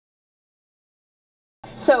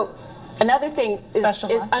So another thing is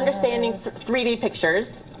Special understanding 3D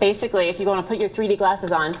pictures. Basically, if you want to put your 3D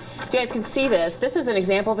glasses on, you guys can see this. This is an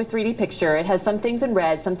example of a 3D picture. It has some things in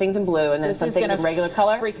red, some things in blue, and then some things in regular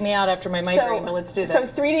color. Freak me out after my migraine, but let's do this. So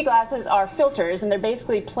 3D glasses are filters, and they're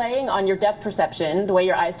basically playing on your depth perception, the way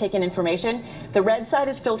your eyes take in information. The red side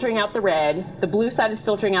is filtering out the red, the blue side is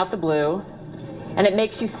filtering out the blue, and it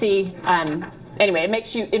makes you see. Anyway, it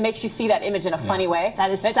makes you see that image in a funny way.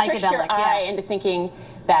 That is that psychedelic. tricks your eye into thinking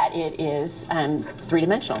that it is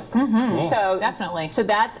three-dimensional. Mm-hmm. So definitely. So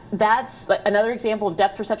that's like another example of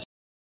depth perception.